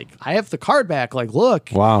off. He's like, I have the card back. Like, look.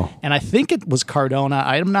 Wow. And I think it was Cardona.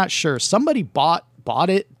 I'm not sure. Somebody bought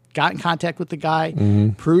it, got in contact with the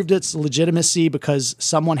guy, proved its legitimacy because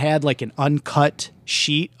someone had like an uncut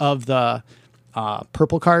sheet of the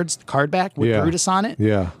purple cards, the card back with Brutus on it.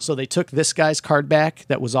 Yeah. So they took this guy's card back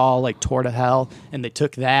that was all like tore to hell, and they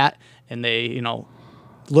took that and they,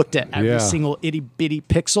 looked at every single itty bitty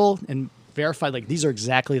pixel and verified like these are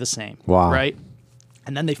exactly the same. Wow. Right?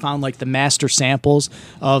 And then they found like the master samples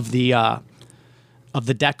of the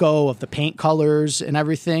deco, of the paint colors and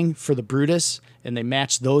everything for the Brutus, and they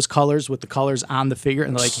matched those colors with the colors on the figure,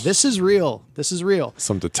 and they're like, this is real. This is real.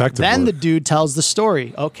 Some detective Then work. the dude tells the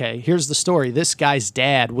story. Okay, here's the story. This guy's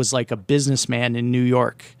dad was like a businessman in New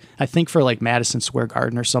York, I think for like Madison Square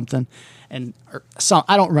Garden or something. I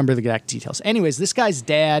don't remember the exact details. Anyways, this guy's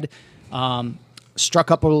dad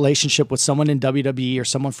struck up a relationship with someone in WWE or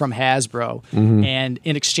someone from Hasbro, and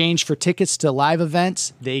in exchange for tickets to live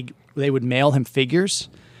events, they would mail him figures.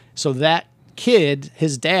 So that kid,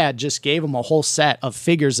 his dad, just gave him a whole set of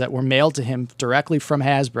figures that were mailed to him directly from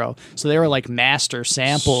Hasbro. So they were like master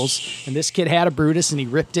samples, and this kid had a Brutus, and he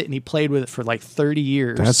ripped it, and he played with it for like 30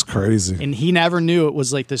 years. That's crazy. And he never knew it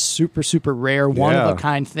was like this super, super rare,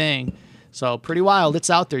 one-of-a-kind thing. So pretty wild. It's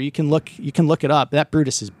out there. You can look it up. That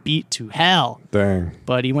Brutus is beat to hell. Dang.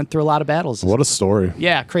 But he went through a lot of battles. What a story.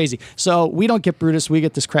 Yeah, crazy. So we don't get Brutus. We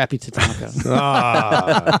get this crappy Tatanka.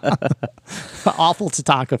 Awful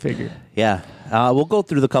Tatanka figure. Yeah. We'll go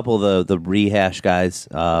through the couple of the rehash guys.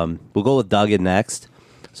 We'll go with Duggan next.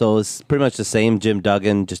 So it's pretty much the same Jim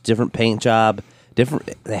Duggan, just different paint job,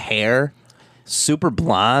 the hair, super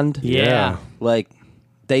blonde. Yeah. Like,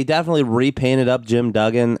 they definitely repainted up Jim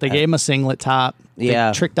Duggan. They gave him a singlet top.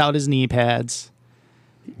 Yeah. They tricked out his knee pads.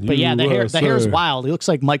 But yeah, the hair is wild. He looks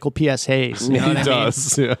like Michael P.S. Hayes. You know what I mean?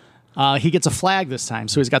 Does. Yeah. He gets a flag this time.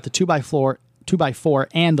 So he's got the 2x4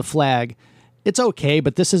 and the flag. It's okay,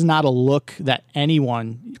 but this is not a look that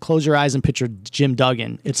anyone, close your eyes and picture Jim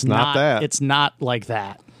Duggan. It's not that. It's not like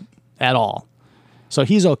that at all. So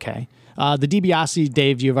he's okay. The DiBiase,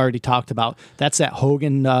 Dave, you've already talked about. That's that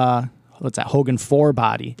Hogan, what's that, Hogan 4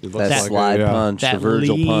 body. That slide punch, that the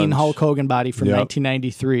Virgil lean punch. Hulk Hogan body from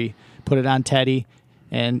 1993. Put it on Teddy.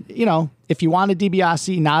 And, if you want a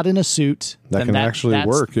DiBiase not in a suit, That then can actually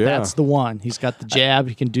work, yeah. That's the one. He's got the jab.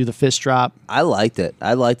 He can do the fist drop. I liked it.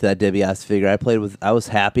 I liked that DiBiase figure. I was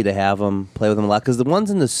happy to have him, play with him a lot, because the ones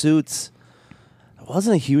in the suits, I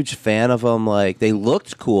wasn't a huge fan of them. Like, they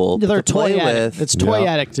looked cool They're to play toyetic. with. It's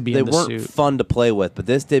toyetic to be They in the weren't suit. fun to play with, but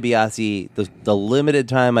this DiBiase, the limited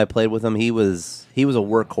time I played with him, he was a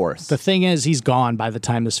workhorse. The thing is, he's gone by the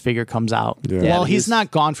time this figure comes out. Yeah. Well, Yeah, he's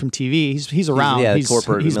not gone from TV. He's around. yeah, He's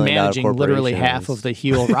corporate, he's million-dollar managing literally corporation. half of the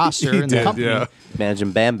heel roster in the company.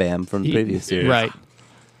 Managing Bam Bam from the previous series. Right.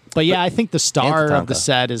 But yeah, I think the star And of the Tatanka.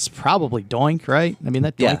 set is probably Doink, right? I mean,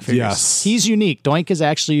 that Doink Yeah. figure. Yes. He's unique. Doink is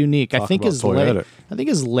actually unique. I Talk think about toyetic. I think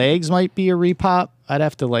his legs might be a repop. I'd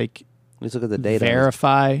have to Let's look at the data.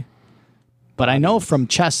 verify. But I know from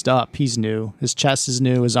chest up, he's new. His chest is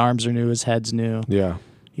new. His arms are new. His head's new. Yeah.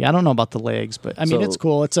 Yeah, I don't know about the legs, but I mean, So- it's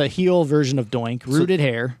cool. It's a heel version of Doink, rooted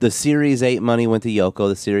hair. The Series 8 money went to Yoko.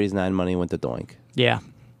 The Series 9 money went to Doink. Yeah,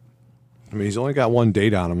 I mean, he's only got one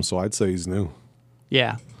date on him, so I'd say he's new.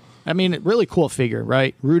 yeah. I mean, really cool figure,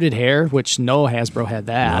 right? Rooted hair, which no Hasbro had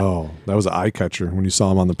that. Oh, that was an eye catcher when you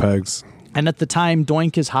saw him on the pegs. And at the time,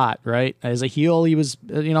 Doink is hot, right? As a heel, he was,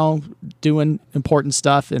 doing important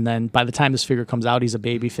stuff. And then by the time this figure comes out, he's a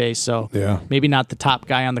babyface. So Yeah. maybe not the top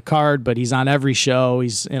guy on the card, but he's on every show.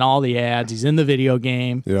 He's in all the ads. He's in the video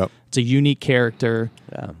game. Yep. It's a unique character.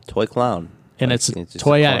 Yeah, toy clown. And it's just a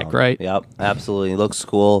toyetic, clown. right? Yep, absolutely. It looks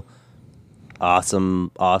cool.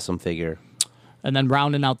 Awesome figure. And then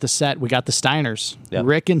rounding out the set, we got the Steiners, Yep.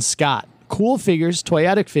 Rick and Scott. Cool figures,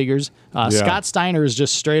 toyetic figures. Scott Steiner is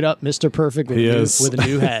just straight up Mr. Perfect with, He is. with a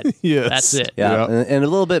new head. Yes. That's it. Yeah, Yeah. and a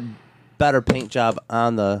little bit better paint job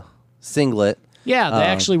on the singlet. Yeah, they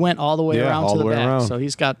actually went all the way yeah, around all to the the way back. around. So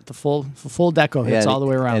he's got the full deco hits and all the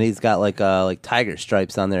way around. And he's got like tiger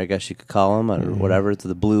stripes on there, I guess you could call them, or whatever. It's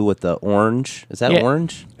the blue with the orange. Is that Yeah.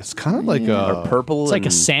 orange? It's kind of like Or purple? It's like a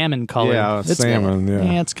and- salmon color. Yeah, It's- salmon, yeah.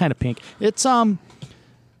 Yeah, it's kind of pink. It's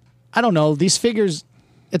I don't know. These figures,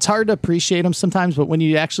 it's hard to appreciate them sometimes, but when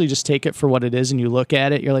you actually just take it for what it is and you look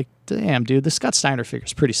at it, you're like, damn, dude, the Scott Steiner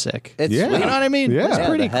figure's pretty sick. It's Yeah. sweet. You know what I mean? Yeah. It's Yeah,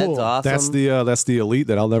 pretty the head's cool. awesome. That's the elite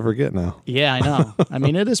that I'll never get now. Yeah, I know. I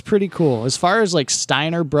mean, it is pretty cool. As far as like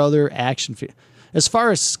Steiner brother action figure, as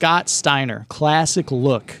far as Scott Steiner classic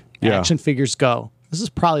look Yeah. action figures go, this is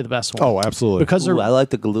probably the best one. Oh, absolutely. because Ooh, they're, I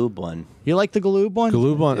like the Galoob one. you like the Galoob one?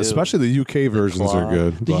 Galoob one, especially the UK versions claw. are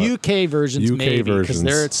good. The but- UK versions UK maybe because versions.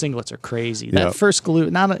 their singlets are crazy. Yep. That first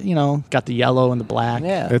Galoob, got the yellow and the black.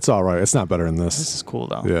 Yeah, It's all right. It's not better than This this. is cool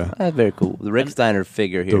though. Yeah. that's very cool. The Rick Steiner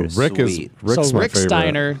figure here The is Rick is sweet. Rick's So my Rick favorite.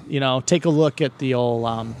 Steiner, take a look at the old.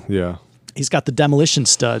 Yeah, He's got the demolition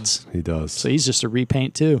studs, he does. so he's just a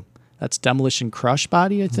repaint too. That's demolition crush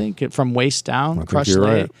body, I think, from waist down. think Crush you're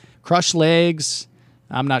right. Crush legs.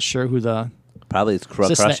 I'm not sure who the. Probably it's Is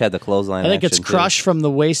this Crush that- had the clothesline. I think it's action, too. Crush from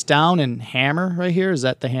the waist down and Hammer right here. Is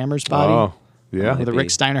that the Hammer's body? Oh, yeah. With the be. Rick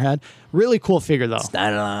Steiner head. Really cool figure though.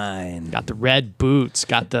 Steiner line. Got the red boots.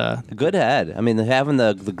 Got the. Good head. I mean, having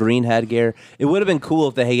the green headgear. It would have been cool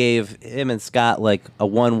if they gave him and Scott like a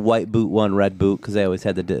one white boot, one red boot, because they always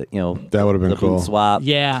had the That would have been the cool. boot swap.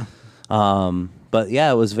 Yeah. But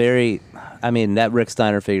yeah, it was very. I mean, that Rick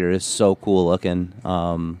Steiner figure is so cool looking.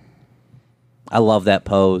 I love that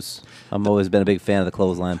pose. I've always been a big fan of the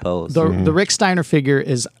clothesline pose. The Rick Steiner figure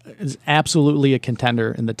is absolutely a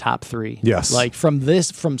contender in the top 3. Yes. Like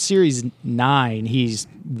from Series 9, he's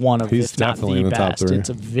one of, He's if not definitely the in the top best. 3. It's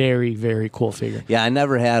a very, very cool figure. Yeah, I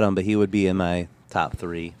never had him, but he would be in my top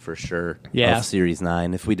 3 for sure. Yeah. Of Series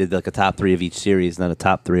 9. If we did like a top 3 of each series, and then a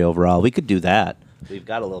top 3 overall, we could do that. We've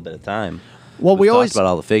got a little bit of time. Well, we We've always talked about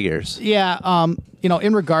all the figures. Yeah,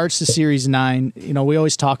 in regards to Series 9, we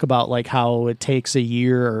always talk about like how it takes a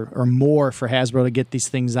year or more for Hasbro to get these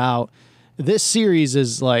things out. This series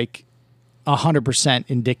is like 100%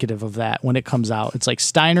 indicative of that when it comes out. It's like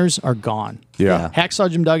Steiners are gone. Yeah.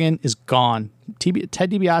 Hacksaw Jim Duggan is gone. Ted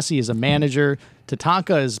DiBiase is a manager.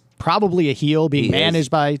 Tatanka is probably a heel being He is.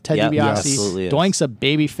 managed by Ted Yep, DiBiase. absolutely is. Doink's a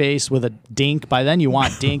baby face with a dink. By then you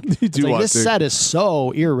want dink. You It's do like want this dink. set is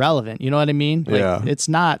so irrelevant. You know what I mean? Like, Yeah. it's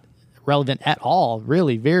not relevant at all,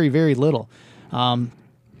 really. Very, very little. And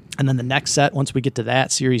then the next set, once we get to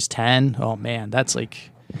that, Series 10, oh man, that's like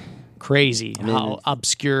crazy how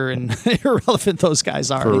obscure and irrelevant those guys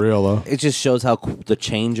are. For real though. It just shows how the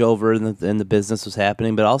changeover in the business was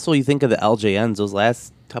happening. But also, you think of the LJNs. Those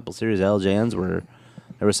last couple series of LJNs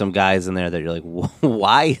there were some guys in there that you're like,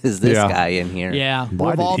 why is this Yeah. guy in here? Yeah,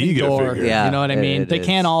 Why did revolving he get a door. figure? Yeah, You know what I mean? it They is.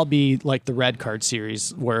 can't all be like the red card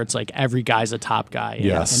series where it's like every guy's a top guy and,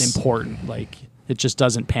 Yes. and important. Like it just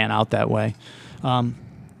doesn't pan out that way.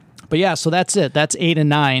 But yeah, so that's it. That's 8 and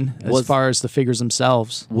 9 as far as the figures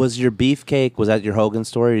themselves. Was your beefcake? Was that your Hogan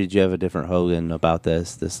story? Or did you have a different Hogan about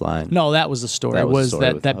this line? No, that was the story. That It was the was story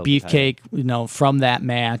that with that Hogan beefcake, from that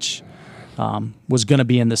match, was going to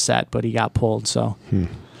be in the set, but he got pulled. So,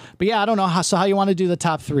 but yeah, I don't know how you want to do the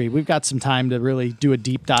top 3. We've got some time to really do a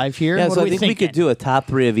deep dive here. Yeah, What so are I think we thinking? could do a top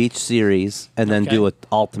 3 of each series and then Okay. do an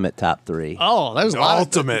ultimate top 3. Oh, there's a lot.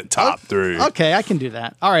 Ultimate top 3. Okay, I can do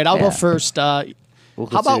that. All right, I'll go Yeah. first. We'll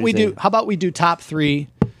go How about we series do? How about we do top 3?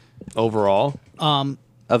 Overall.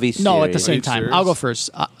 of each No, series. at the same Each time. series? I'll go first.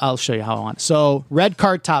 I'll show you how I want. So red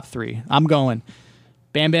card top 3. I'm going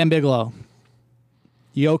Bam Bam Bigelow,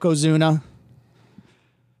 Yokozuna.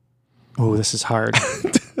 Oh, this is hard.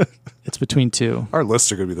 It's between two. Our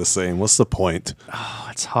lists are going to be the same. What's the point? Oh,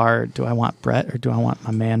 it's hard. Do I want Brett or do I want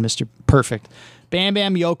my man, Mr. Perfect? Bam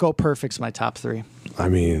Bam, Yoko, Perfect's my top three. I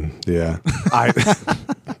mean, yeah. I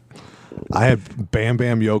had Bam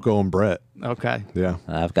Bam, Yoko, and Brett. Okay. Yeah.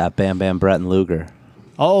 I've got Bam Bam, Brett, and Luger.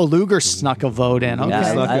 Oh, Luger snuck a vote in. Okay.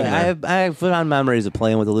 Yeah, I have fond memories of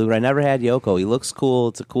playing with the Luger. I never had Yoko. He looks cool.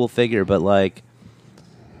 It's a cool figure, but like,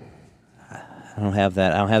 I don't have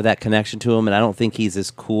that connection to him, and I don't think he's as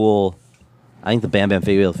cool. I think the Bam Bam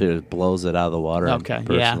figure blows it out of the water. Okay,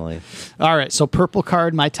 personally. Yeah. All right, so purple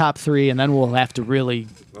card, my top three, and then we'll have to really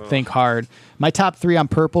think hard. My top three on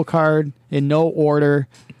purple card, in no order: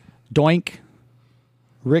 Doink,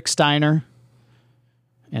 Rick Steiner,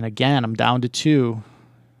 and again, I'm down to two.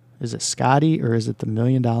 Is it Scotty or is it the $1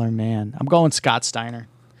 Million Man? I'm going Scott Steiner.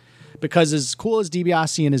 Because as cool as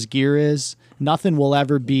DiBiase and his gear is, nothing will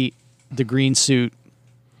ever beat the green suit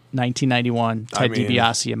 1991 Ted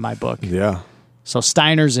DiBiase in my book. Yeah. So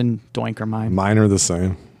Steiner's and Doink are mine. Mine are the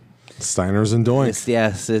same. Steiner's and Doink.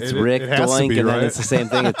 It's Rick, it has to Doink, be, and right? then it's the same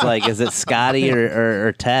thing. It's like, is it Scotty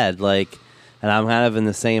or Ted? Like, and I'm kind of in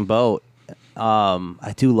the same boat.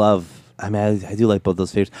 I do like both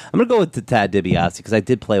those figures. I'm going to go with the Ted DiBiase because I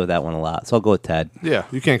did play with that one a lot. So I'll go with Ted. Yeah,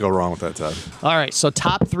 you can't go wrong with that, Ted. All right, so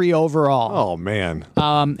top three overall. Oh, man.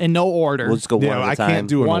 In no order. We'll just go one at a I time. can't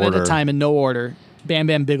do an one order. at a time in no order. Bam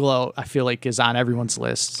Bam Bigelow, I feel like, is on everyone's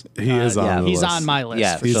list. He is on the He's list. on my list.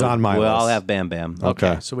 Yeah, He's so on my we list. all have Bam Bam.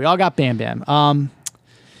 Okay. So we all got Bam Bam.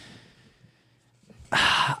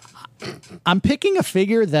 I'm picking a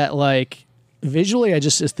figure that, like, visually I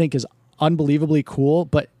just think is unbelievably cool,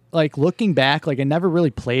 but like looking back, like I never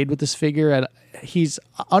really played with this figure. He's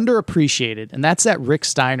underappreciated, and that's that Rick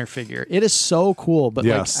Steiner figure. It is so cool, but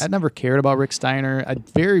Yes. like I never cared about Rick Steiner. I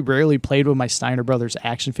very rarely played with my Steiner Brothers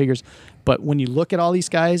action figures, but when you look at all these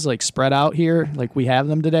guys like spread out here, like we have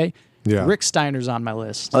them today, Yeah. Rick Steiner's on my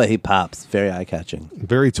list. Oh, he pops. Very eye-catching.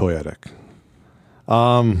 Very toyetic.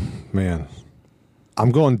 Man.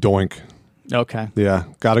 I'm going Doink. Okay. Yeah.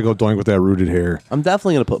 Got to go Doink with that rooted hair. I'm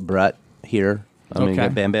definitely going to put Brett here. I'm going to Okay.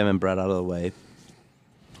 get Bam Bam and Brett out of the way.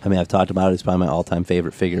 I mean, I've talked about it. It's probably my all-time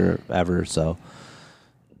favorite figure ever, so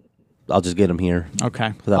I'll just get him here. Okay.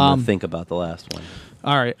 Because I'm going to think about the last one.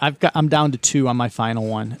 All right. I'm down to two on my final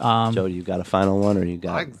one. Joe, you got a final one, or you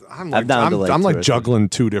got? I'm I'm down to like I'm two like or juggling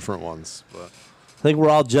two different ones. But I think we're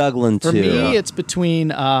all juggling For too. me, it's between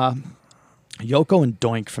Yoko and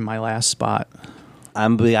Doink for my last spot.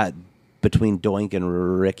 I'm between Doink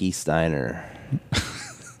and Ricky Steiner.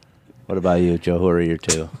 What about you, Joe? Who are your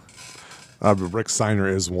two? Rick Steiner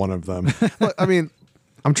is one of them. But, I mean,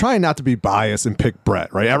 I'm trying not to be biased and pick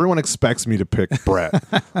Brett, right? Everyone expects me to pick Brett.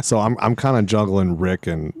 So I'm kind of juggling Rick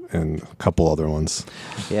and a couple other ones.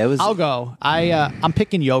 Yeah, it was. I'll go. I'm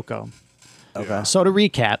picking Yoko. Okay. So to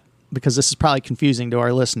recap, because this is probably confusing to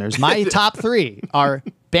our listeners, my top three are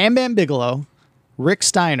Bam Bam Bigelow, Rick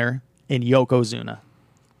Steiner, and Yokozuna.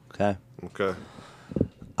 Okay. Okay.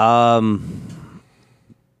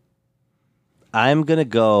 I'm gonna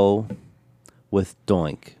go with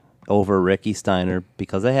Doink over Ricky Steiner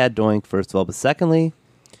because I had Doink first of all, but secondly,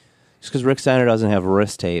 just because Rick Steiner doesn't have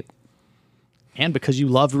wrist tape. And because you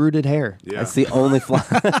love rooted hair. Yeah. That's the only flaw.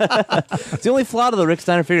 It's the only flaw to the Rick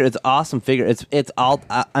Steiner figure. It's an awesome figure. It's all.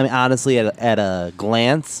 I mean, honestly, at a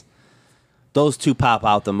glance, those two pop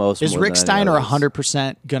out the most. Is more Rick than Steiner any others.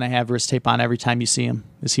 100% going to have wrist tape on every time you see him?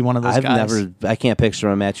 Is he one of those guys? I can't picture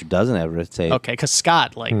a match who doesn't have wrist tape. Okay, because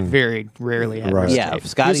Scott, like, very rarely had Right. wrist Yeah, tape.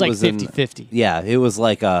 Scotty he was like was in- 50-50. Yeah, it was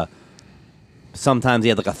like sometimes he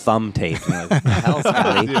had like a thumb tape. Like, what the hell,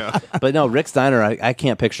 Scotty? But no, Rick Steiner, I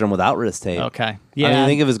can't picture him without wrist tape. Okay. Yeah. Yeah. I mean,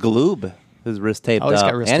 think of his galoob, his wrist taped Oh, he's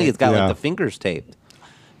up. got wrist and tape. he's got Yeah. like the fingers taped.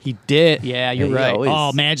 He did. Yeah, you're Yeah, he right. always- Oh,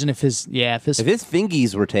 imagine if his If his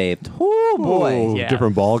fingies were taped, oh boy. Ooh, Yeah.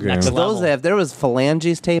 different ball game. Next But level. if there was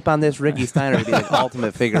phalanges tape on this, Ricky Steiner would be the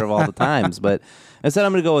ultimate figure of all the times. But instead,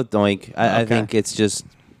 I'm going to go with Doink. I Okay. think it's just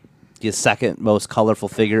his second most colorful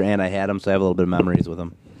figure, and I had him, so I have a little bit of memories with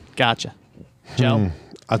him. Gotcha. Joe?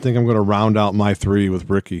 I think I'm going to round out my three with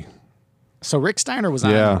Ricky. So Rick Steiner was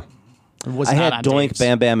on. Yeah. Was I not had on Doink, Dave's.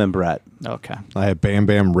 Bam Bam, and Brett. Okay. I had Bam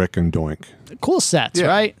Bam, Rick, and Doink. Cool sets,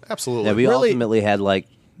 right? Absolutely. Yeah, we Really- ultimately had like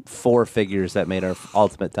 4 figures that made our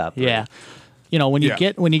ultimate top 3. Yeah. You know, when you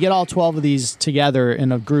Yeah. get all 12 of these together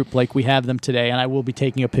in a group like we have them today, and I will be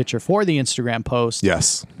taking a picture for the Instagram post.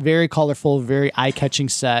 Yes. Very colorful, very eye-catching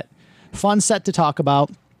set. Fun set to talk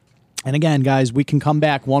about. And again, guys, we can come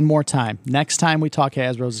back one more time. Next time we talk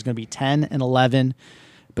Hasbros is going to be 10 and 11.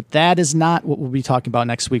 But that is not what we'll be talking about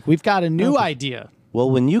next week. We've got a new idea Well,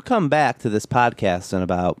 when you come back to this podcast in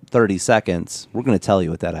about 30 seconds, we're going to tell you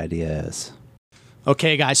what that idea is.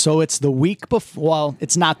 Okay, guys, so it's the week before. Well,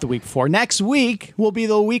 it's not the week before. Next week will be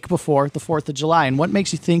the week before the 4th of July. And what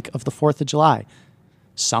makes you think of the 4th of July?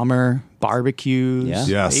 Summer, barbecues. Yeah.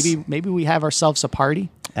 Yes. Maybe we have ourselves a party.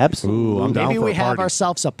 Absolutely. Ooh, I'm down Maybe for we a have party.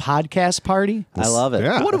 ourselves a podcast party. I love it.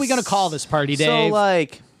 Yeah. What are we going to call this party, So, Dave?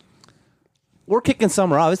 like, we're kicking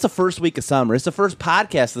summer off. It's the first week of summer. It's the first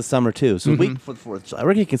podcast of the summer, too. So, week before the 4th of July,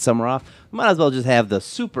 we're kicking summer off. We might as well just have the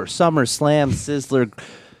Super Summer Slam Sizzler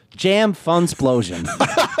Jam Fun Explosion.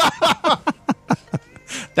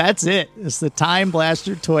 That's it. It's the Time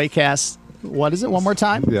Blaster Toy Cast. What is it? One more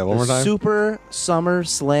time? Yeah, one more time. Super Summer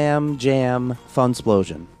Slam Jam Fun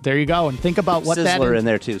Explosion. There you go. And think about what that Sizzler in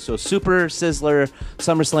there, too. So, Super Sizzler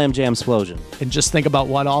Summer Slam Jam Explosion. and just think about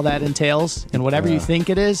what all that entails. And whatever you think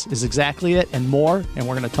it is exactly it and more. And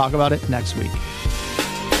we're going to talk about it next week.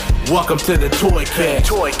 Welcome to the Toy Cast.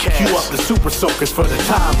 Cue up the super soakers for the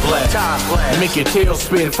time blast. Make your tail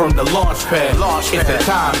spin from the launch pad. It's the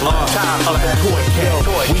time blast of the Toy Cast.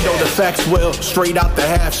 We know the facts well, straight out the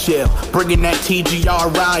half shell. Bringing that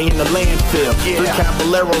TGRI in the landfill. 3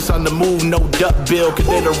 Caballeros on the move, no duck bill. Cause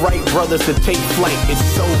they're the right brothers to take flight. It's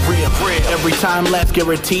so real. Every time lapse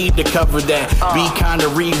guaranteed to cover that. Be kinda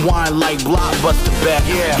rewind like Blockbuster back.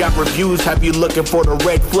 Got reviews, have you looking for the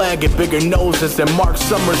red flag and bigger noses than Mark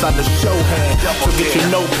Summers on the show hand. So get your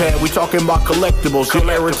notepad, we talking about collectibles. Your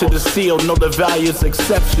error to the seal, know the value is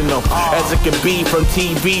exceptional. As it can be from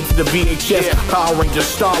TV to the VHS. Power Rangers,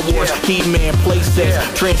 Star Wars, He-Man playsets.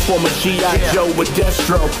 Transformer G.I. Joe with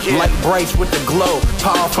Destro. Light brights with the glow.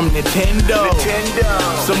 Power from Nintendo.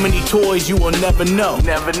 So many toys you will never know.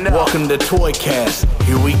 Welcome to Toy Cast.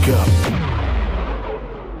 Here we go.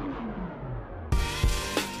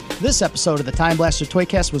 This episode of the Time Blaster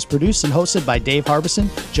Toycast was produced and hosted by Dave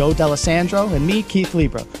Harbison, Joe D'Alessandro, and me, Keith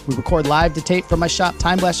Libra. We record live to tape from my shop,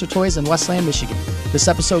 Time Blaster Toys in Westland, Michigan. This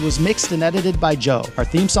episode was mixed and edited by Joe. Our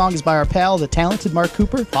theme song is by our pal, the talented Mark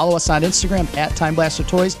Cooper. Follow us on Instagram at Time Blaster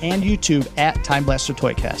Toys and YouTube at Time Blaster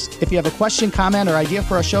Toycast. If you have a question, comment, or idea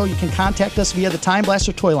for our show, you can contact us via the Time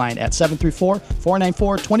Blaster Toy line at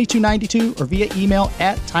 734-494-2292 or via email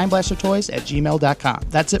at timeblastertoys@gmail.com.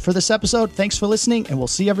 That's it for this episode. Thanks for listening, and we'll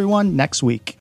see everyone next week.